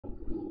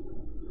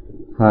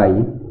Hi,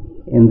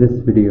 in this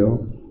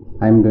video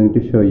I'm going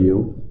to show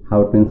you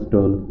how to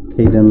install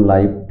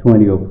Kdenlive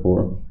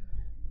 20.04,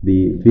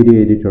 the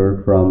video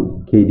editor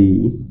from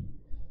KDE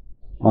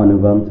on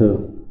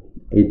Ubuntu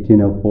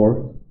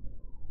 18.04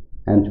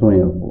 and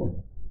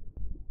 20.04.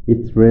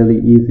 It's really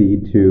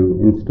easy to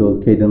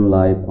install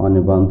Kdenlive on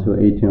Ubuntu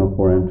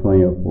 18.04 and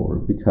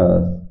 20.04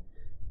 because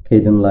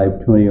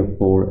Kdenlive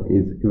 20.04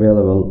 is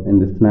available in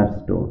the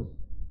Snap Store.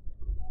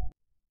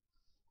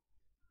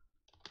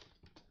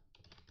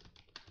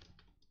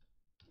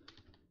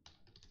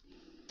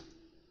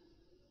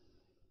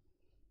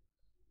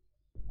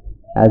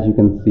 As you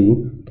can see,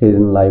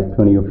 Kdenlive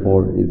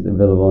 20.04 is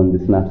available in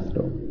the Snap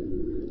Store.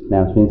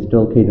 Now to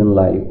install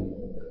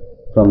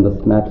Kdenlive from the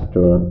Snap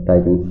Store,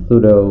 type in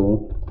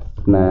sudo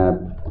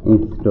snap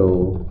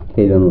install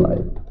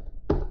Kdenlive.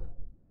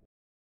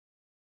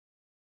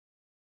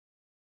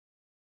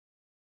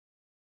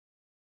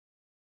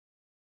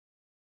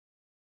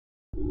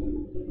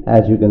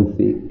 As you can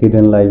see,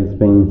 Kdenlive is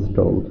being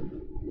installed.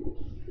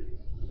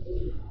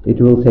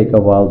 It will take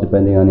a while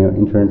depending on your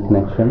internet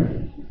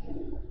connection.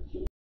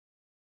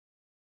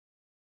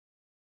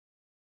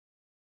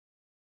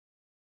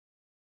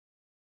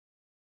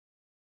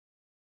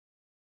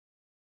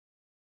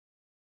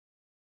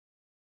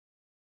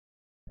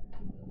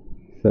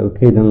 So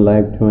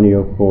Kdenlive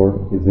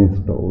 20.04 is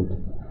installed.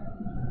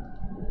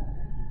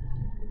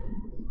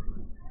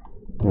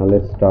 Now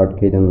let's start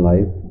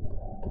Kdenlive.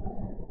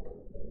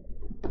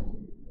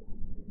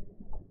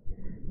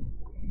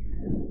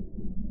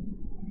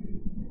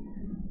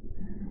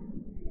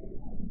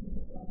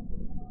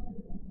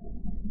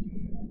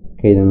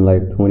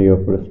 Kdenlive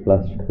 20.04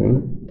 splash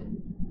screen.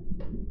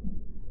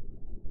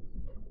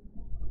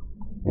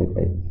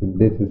 Okay, so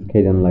this is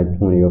Kdenlive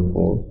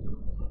 20.04.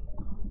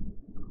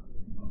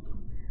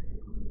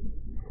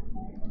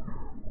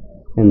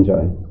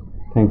 Enjoy.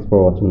 Thanks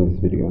for watching this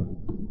video.